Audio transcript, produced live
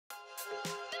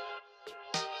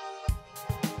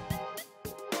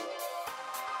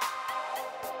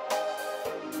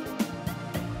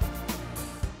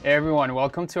Hey everyone,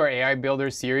 welcome to our AI Builder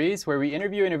series where we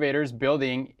interview innovators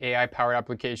building AI-powered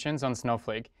applications on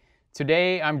Snowflake.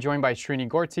 Today, I'm joined by Srini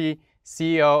Gorty,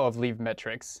 CEO of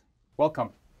LeapMetrics.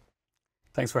 Welcome.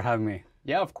 Thanks for having me.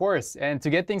 Yeah, of course. And to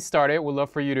get things started, we'd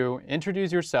love for you to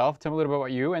introduce yourself, tell me a little bit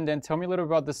about you, and then tell me a little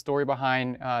bit about the story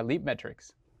behind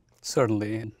LeapMetrics.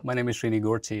 Certainly. My name is Srini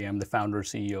Gorty. I'm the founder and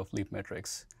CEO of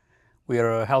LeapMetrics. We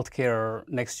are a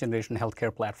next-generation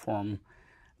healthcare platform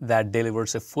that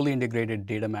delivers a fully integrated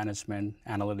data management,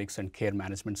 analytics, and care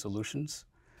management solutions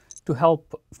to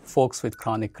help folks with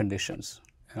chronic conditions.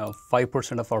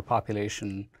 5% of our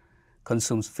population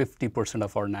consumes 50%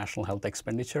 of our national health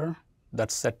expenditure.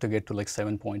 That's set to get to like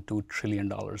 $7.2 trillion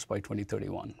by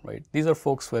 2031, right? These are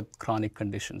folks with chronic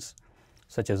conditions,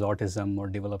 such as autism or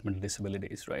developmental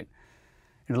disabilities, right?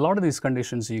 And a lot of these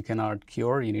conditions you cannot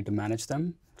cure, you need to manage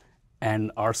them.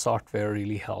 And our software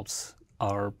really helps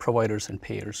our providers and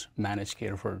payers manage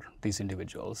care for these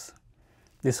individuals.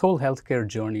 This whole healthcare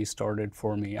journey started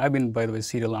for me. I've been, by the way,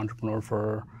 serial entrepreneur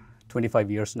for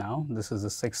 25 years now. This is the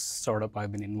 6th startup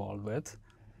I've been involved with.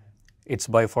 It's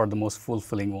by far the most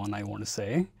fulfilling one, I want to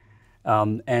say.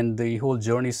 And the whole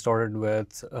journey started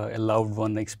with a loved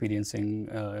one experiencing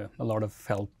a lot of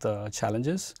health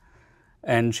challenges.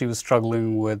 And she was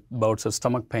struggling with bouts of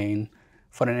stomach pain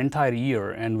for an entire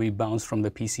year, and we bounced from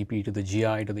the PCP to the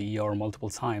GI to the ER multiple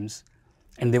times,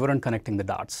 and they weren't connecting the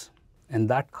dots. And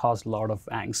that caused a lot of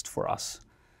angst for us.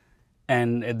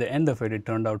 And at the end of it, it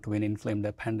turned out to be an inflamed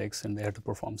appendix, and they had to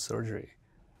perform surgery.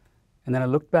 And then I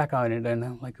looked back on it, and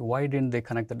I'm like, why didn't they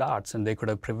connect the dots? And they could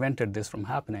have prevented this from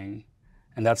happening.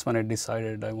 And that's when I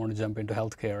decided I want to jump into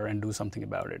healthcare and do something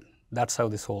about it. That's how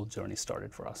this whole journey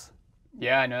started for us.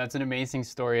 Yeah, no, that's an amazing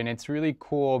story, and it's really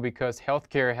cool because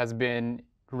healthcare has been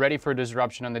ready for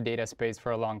disruption on the data space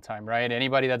for a long time, right?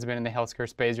 Anybody that's been in the healthcare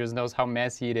space just knows how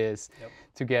messy it is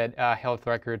to get health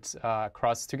records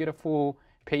across, to get a full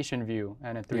patient view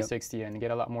and a 360 and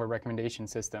get a lot more recommendation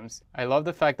systems. I love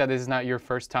the fact that this is not your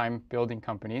first time building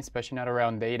companies, especially not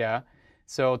around data.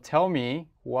 So tell me,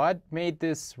 what made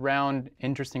this round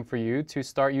interesting for you to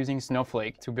start using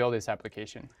Snowflake to build this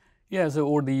application? Yeah, so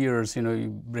over the years,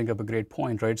 you bring up a great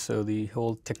point, right? So the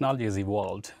whole technology has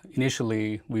evolved.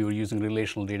 Initially, we were using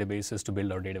relational databases to build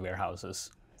our data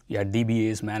warehouses. You had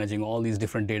DBAs managing all these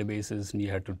different databases, and you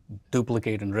had to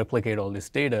duplicate and replicate all this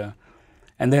data.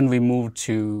 And then we moved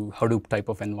to Hadoop type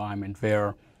of environment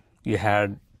where you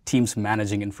had teams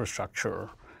managing infrastructure,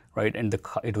 right? And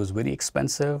it was very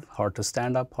expensive, hard to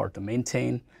stand up, hard to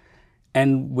maintain.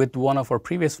 And with one of our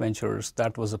previous ventures,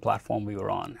 that was the platform we were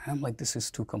on. And I'm like, this is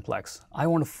too complex. I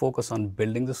want to focus on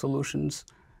building the solutions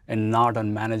and not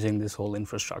on managing this whole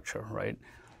infrastructure, right?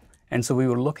 And so we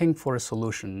were looking for a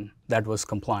solution that was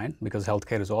compliant, because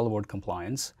healthcare is all about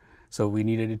compliance. So we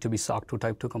needed it to be SOC 2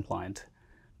 Type 2 compliant.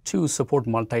 2, support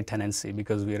multi-tenancy,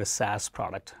 because we are a SaaS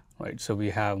product, right? So we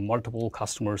have multiple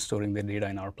customers storing their data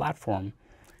in our platform.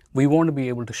 We want to be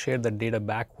able to share that data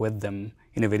back with them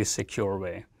in a very secure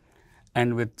way.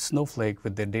 And with Snowflake,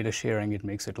 with their data sharing, it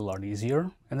makes it a lot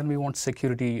easier. And then we want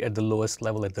security at the lowest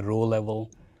level, at the row level,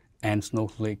 and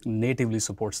Snowflake natively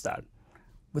supports that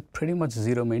with pretty much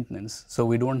zero maintenance. So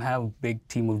we don't have a big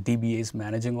team of DBAs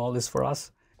managing all this for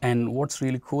us. And what's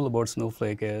really cool about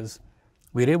Snowflake is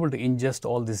we're able to ingest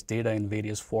all this data in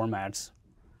various formats,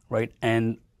 right?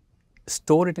 And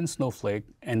store it in Snowflake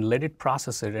and let it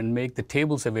process it and make the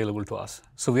tables available to us.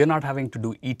 So we're not having to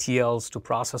do ETLs to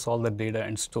process all the data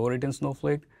and store it in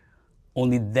Snowflake,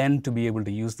 only then to be able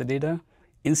to use the data.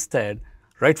 Instead,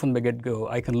 right from the get-go,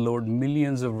 I can load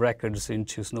millions of records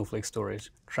into Snowflake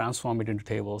storage, transform it into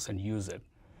tables, and use it.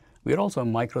 We're also a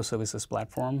microservices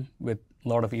platform with a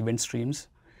lot of event streams,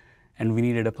 and we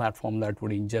needed a platform that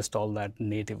would ingest all that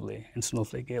natively, and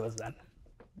Snowflake gave us that.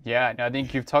 Yeah, I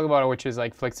think you've talked about it, which is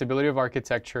like flexibility of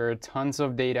architecture, tons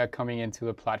of data coming into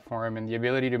the platform, and the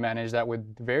ability to manage that with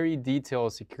very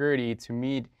detailed security to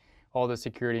meet all the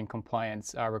security and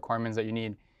compliance requirements that you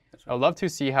need. Right. I'd love to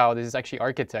see how this is actually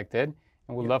architected,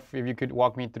 and would love if you could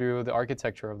walk me through the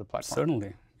architecture of the platform.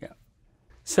 Certainly, yeah.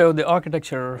 So the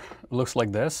architecture looks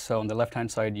like this. So on the left-hand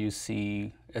side, you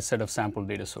see a set of sample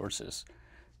data sources.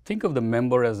 Think of the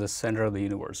member as the center of the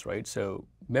universe, right? So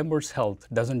members' health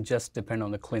doesn't just depend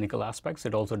on the clinical aspects,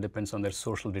 it also depends on their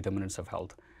social determinants of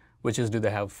health, which is, do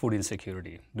they have food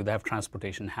insecurity? Do they have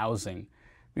transportation, housing?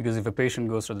 Because if a patient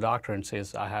goes to the doctor and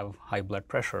says, I have high blood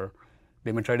pressure,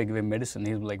 they may try to give him medicine.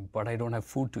 He's like, but I don't have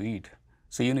food to eat.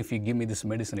 So even if you give me this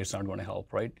medicine, it's not going to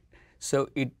help, right? So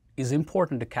it is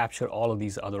important to capture all of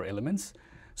these other elements.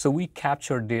 So we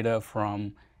capture data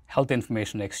from health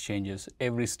information exchanges.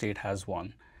 Every state has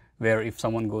one, where if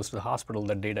someone goes to the hospital,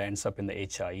 that data ends up in the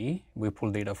HIE. We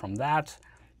pull data from that.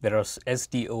 There are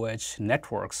SDOH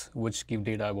networks, which give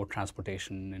data about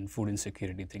transportation and food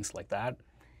insecurity, things like that.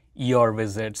 ER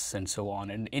visits and so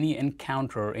on. And any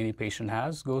encounter any patient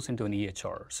has goes into an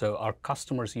EHR. So our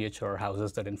customer's EHR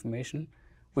houses that information.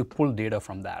 We pull data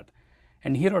from that.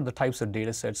 And here are the types of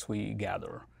data sets we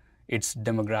gather. It's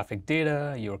demographic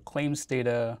data, your claims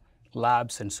data,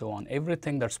 labs, and so on.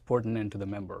 Everything that's pertinent to the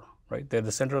member, right? They're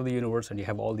the center of the universe, and you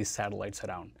have all these satellites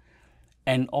around.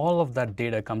 And all of that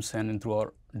data comes in through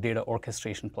our data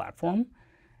orchestration platform.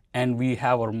 And we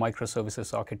have our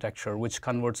microservices architecture, which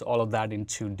converts all of that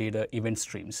into data event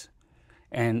streams.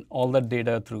 And all that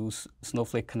data through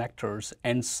Snowflake connectors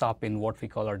ends up in what we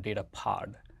call our data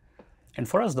pod. And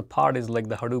for us, the pod is like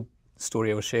the Hadoop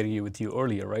story I was sharing with you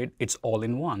earlier, right? It's all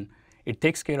in one. It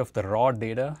takes care of the raw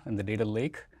data in the data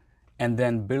lake, and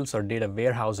then builds our data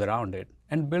warehouse around it,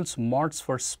 and builds marts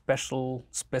for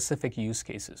specific use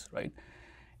cases, right?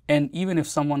 And even if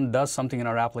someone does something in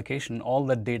our application, all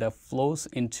that data flows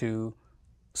into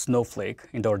Snowflake,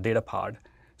 into our data pod,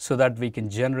 so that we can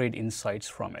generate insights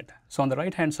from it. So on the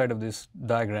right-hand side of this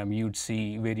diagram, you'd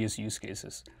see various use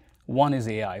cases. One is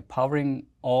AI. Powering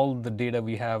all the data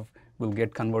we have will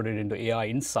get converted into AI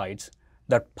insights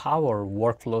that power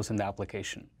workflows in the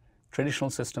application. Traditional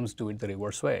systems do it the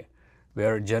reverse way,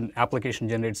 where application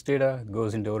generates data,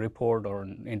 goes into a report or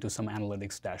into some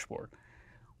analytics dashboard.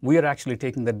 We are actually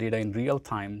taking the data in real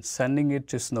time, sending it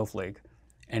to Snowflake,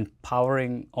 and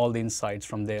powering all the insights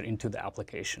from there into the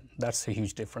application. That's a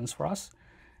huge difference for us.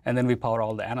 And then we power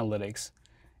all the analytics,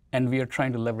 and we are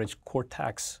trying to leverage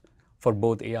Cortex for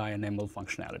both AI and ML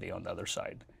functionality on the other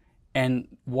side. And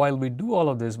while we do all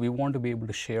of this, we want to be able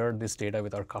to share this data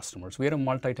with our customers. We are a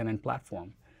multi-tenant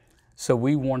platform. So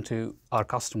we want our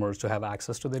customers to have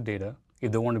access to the data.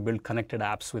 If they want to build connected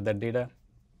apps with that data,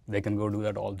 they can go do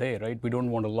that all day, right? We don't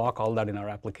want to lock all that in our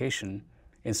application.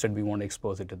 Instead, we want to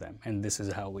expose it to them. And this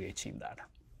is how we achieve that.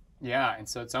 Yeah, and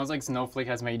so it sounds like Snowflake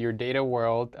has made your data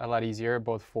world a lot easier,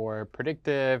 both for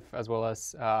predictive as well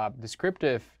as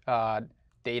descriptive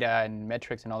data and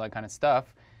metrics and all that kind of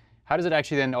stuff. How does it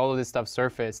actually then all of this stuff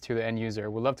surface to the end user?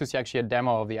 We'd love to see actually a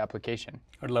demo of the application.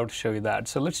 I'd love to show you that.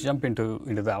 So let's jump into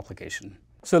the application.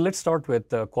 So let's start with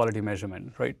quality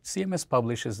measurement, right? CMS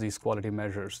publishes these quality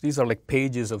measures. These are like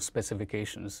pages of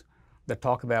specifications that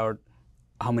talk about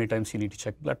how many times you need to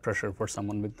check blood pressure for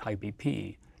someone with high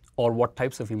BP, or what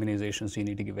types of immunizations you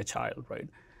need to give a child, right?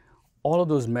 All of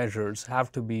those measures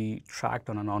have to be tracked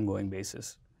on an ongoing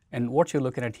basis. And what you're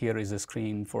looking at here is a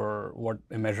screen for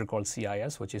a measure called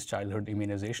CIS, which is Childhood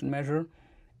Immunization Measure.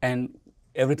 And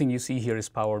everything you see here is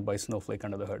powered by Snowflake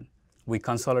under the hood. We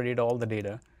consolidate all the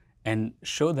data and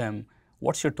show them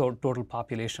what's your total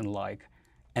population like,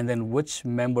 and then which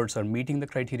members are meeting the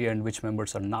criteria and which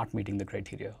members are not meeting the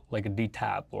criteria, like a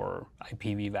DTaP or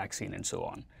IPV vaccine and so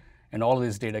on. And all of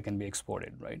this data can be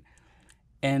exported, right?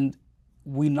 And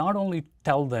we not only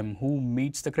tell them who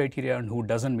meets the criteria and who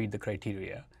doesn't meet the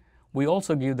criteria, we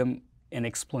also give them an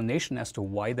explanation as to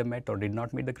why they met or did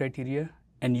not meet the criteria.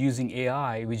 And using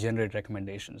AI, we generate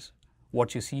recommendations.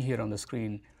 What you see here on the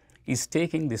screen is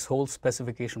taking this whole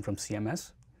specification from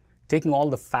CMS, taking all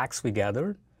the facts we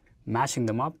gathered, matching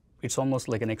them up. It's almost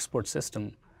like an expert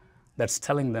system that's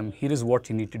telling them, here is what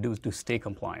you need to do to stay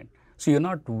compliant. So you're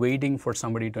not waiting for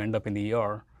somebody to end up in the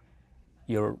ER.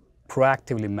 You're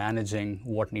proactively managing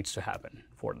what needs to happen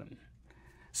for them.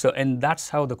 So, and that's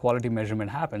how the quality measurement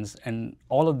happens. And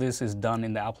all of this is done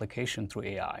in the application through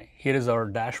AI. Here is our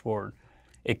dashboard.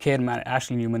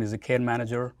 Ashley Newman is a care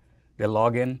manager. They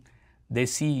log in. They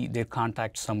see their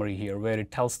contact summary here, where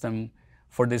it tells them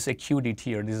for this acuity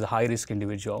tier, this is a high-risk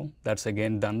individual. That's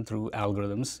again done through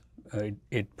algorithms.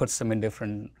 It puts them in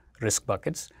different risk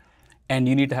buckets. And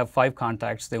you need to have 5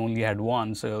 contacts. They only had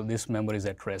 1, so this member is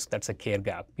at risk. That's a care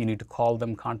gap. You need to call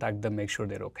them, contact them, make sure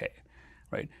they're okay,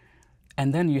 right?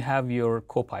 And then you have your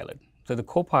co-pilot. So the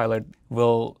co-pilot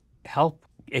will help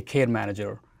a care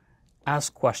manager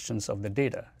ask questions of the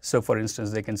data. So for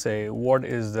instance, they can say, what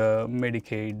is the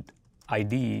Medicaid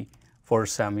ID for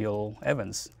Samuel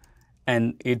Evans?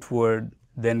 And it would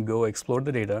then go explore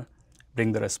the data,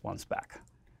 bring the response back,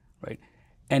 right?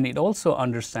 And it also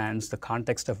understands the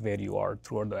context of where you are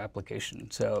throughout the application.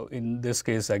 So in this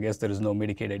case, I guess there is no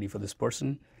Medicaid ID for this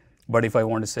person. But if I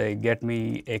want to say, get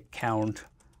me a count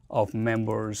of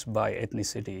members by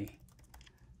ethnicity,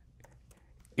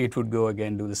 it would go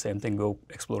again, do the same thing, go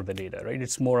explore the data, right?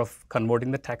 It's more of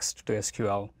converting the text to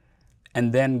SQL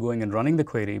and then going and running the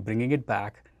query, bringing it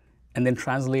back, and then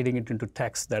translating it into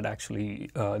text that actually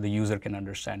the user can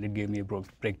understand. It gave me a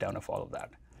breakdown of all of that.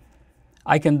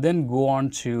 I can then go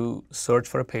on to search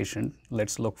for a patient.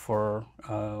 Let's look for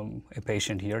a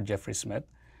patient here, Jeffrey Smith.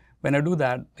 When I do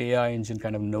that, the AI engine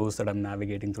kind of knows that I'm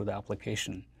navigating through the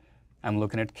application. I'm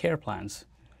looking at care plans,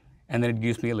 and then it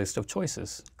gives me a list of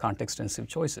choices, context-sensitive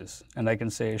choices. And I can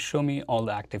say, show me all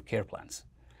the active care plans.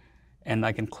 And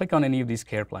I can click on any of these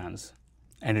care plans,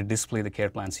 and it displays the care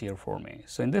plans here for me.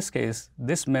 So in this case,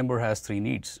 this member has 3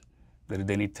 needs.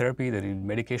 They need therapy, they need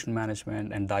medication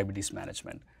management, and diabetes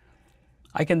management.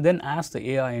 I can then ask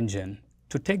the AI engine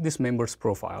to take this member's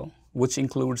profile, which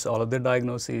includes all of their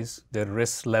diagnoses, their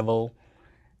risk level,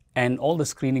 and all the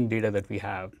screening data that we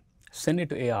have, send it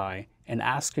to AI, and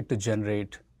ask it to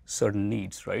generate certain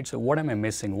needs, right? So what am I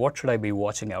missing? What should I be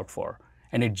watching out for?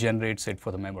 And it generates it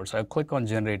for the member. So I click on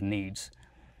Generate Needs,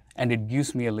 and it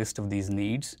gives me a list of these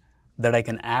needs that I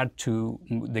can add to,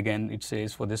 again, it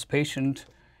says for this patient,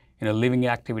 living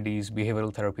activities,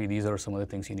 behavioral therapy, these are some of the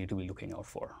things you need to be looking out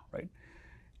for, right?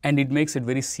 And it makes it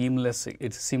very seamless.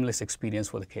 It's a seamless experience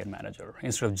for the care manager.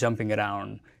 Instead of jumping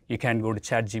around, you can go to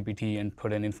ChatGPT and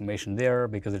put in information there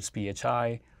because it's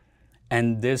PHI.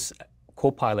 And this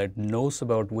Copilot knows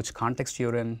about which context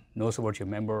you're in, knows about your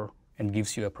member, and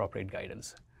gives you appropriate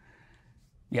guidance.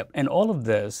 Yep, and all of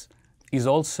this is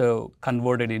also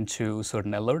converted into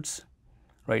certain alerts,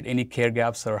 right? Any care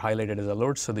gaps are highlighted as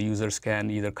alerts, so the users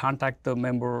can either contact the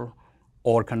member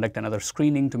or conduct another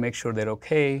screening to make sure they're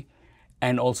okay,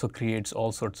 and also creates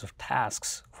all sorts of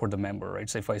tasks for the member, right?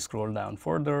 So if I scroll down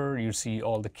further, you see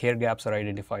all the care gaps are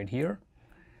identified here,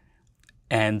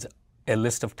 and a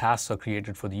list of tasks are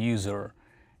created for the user,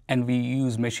 and we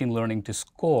use machine learning to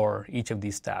score each of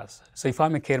these tasks. So if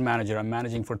I'm a care manager, I'm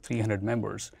managing for 300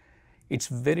 members, it's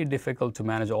very difficult to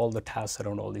manage all the tasks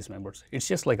around all these members. It's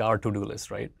just like our to-do list,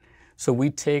 right? So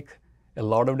we take a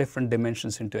lot of different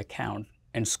dimensions into account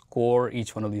and score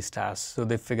each one of these tasks. So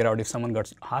they figure out if someone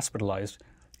got hospitalized,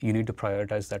 you need to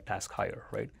prioritize that task higher,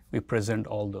 right? We present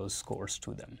all those scores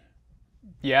to them.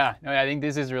 Yeah, no, I think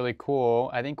this is really cool.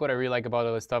 I think what I really like about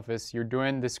all this stuff is you're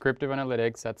doing descriptive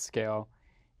analytics at scale.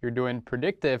 You're doing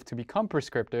predictive to become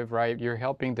prescriptive, right? You're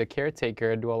helping the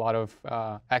caretaker do a lot of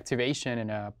activation in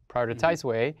a prioritized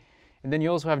way. And then you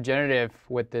also have generative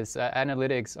with this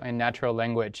analytics in natural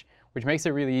language, which makes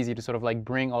it really easy to sort of like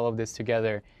bring all of this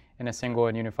together in a single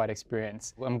and unified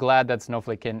experience. I'm glad that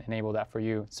Snowflake can enable that for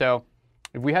you. So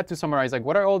if we had to summarize, like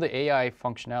what are all the AI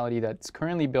functionality that's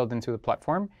currently built into the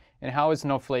platform, and how is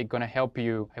Snowflake going to help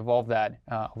you evolve that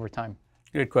over time?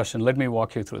 Great question. Let me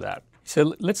walk you through that.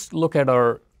 So let's look at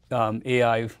our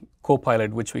AI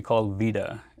Copilot, which we call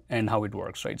Vida, and how it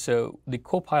works, right? So the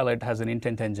Copilot has an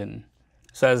intent engine.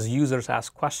 So as users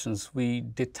ask questions, we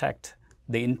detect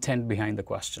the intent behind the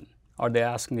question. Are they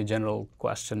asking a general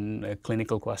question, a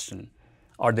clinical question?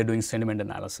 Are they doing sentiment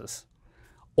analysis?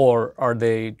 Or are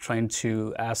they trying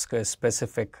to ask a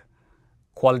specific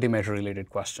quality measure related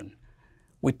question?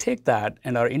 We take that,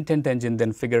 and our intent engine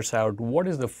then figures out what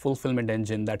is the fulfillment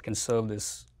engine that can serve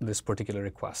this particular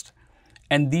request.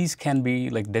 And these can be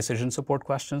like decision support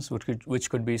questions, which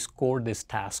could be score this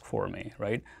task for me,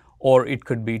 right? Or it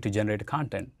could be to generate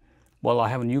content. Well, I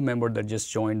have a new member that just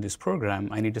joined this program.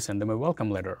 I need to send them a welcome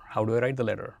letter. How do I write the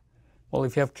letter? Well,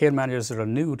 if you have care managers that are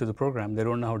new to the program, they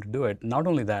don't know how to do it. Not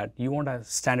only that, you want a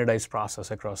standardized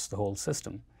process across the whole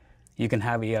system. You can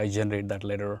have AI generate that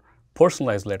letter,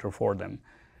 personalized letter for them.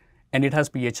 And it has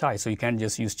PHI, so you can't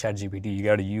just use ChatGPT. You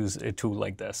got to use a tool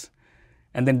like this.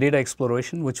 And then data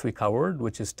exploration, which we covered,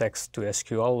 which is text to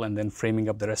SQL, and then framing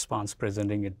up the response,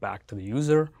 presenting it back to the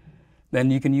user. Then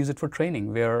you can use it for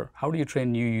training, where how do you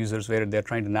train new users where they're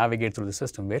trying to navigate through the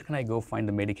system? Where can I go find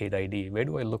the Medicaid ID? Where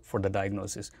do I look for the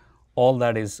diagnosis? All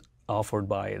that is offered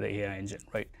by the AI engine,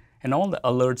 right? And all the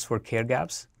alerts for care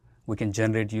gaps, we can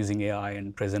generate using AI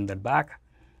and present that back.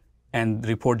 And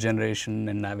report generation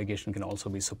and navigation can also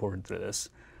be supported through this.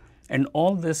 And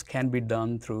all this can be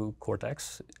done through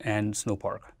Cortex and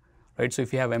Snowpark, right? So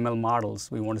if you have ML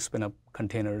models, we want to spin up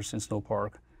containers in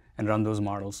Snowpark and run those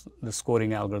models. The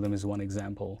scoring algorithm is one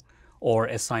example, or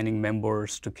assigning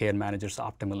members to care managers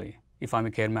optimally. If I'm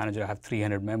a care manager, I have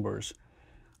 300 members,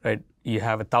 right? You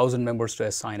have 1,000 members to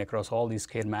assign across all these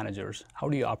care managers. How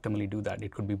do you optimally do that?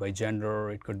 It could be by gender,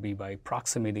 it could be by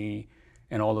proximity,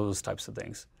 and all those types of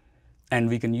things. And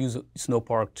we can use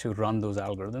Snowpark to run those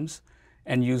algorithms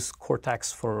and use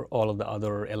Cortex for all of the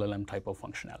other LLM type of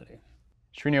functionality.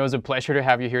 Srini, it was a pleasure to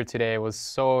have you here today. It was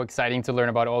so exciting to learn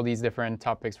about all these different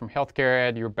topics from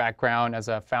healthcare, your background as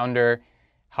a founder.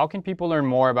 How can people learn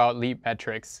more about Leap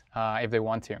Metrics if they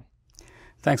want to?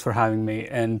 Thanks for having me.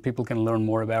 And people can learn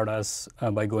more about us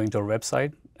by going to our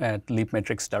website at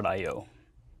leapmetrics.io.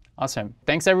 Awesome.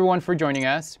 Thanks everyone for joining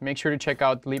us. Make sure to check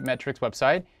out the Leap Metrics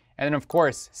website. And then of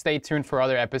course, stay tuned for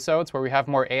other episodes where we have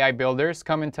more AI builders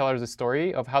come and tell us the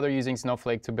story of how they're using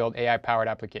Snowflake to build AI-powered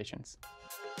applications.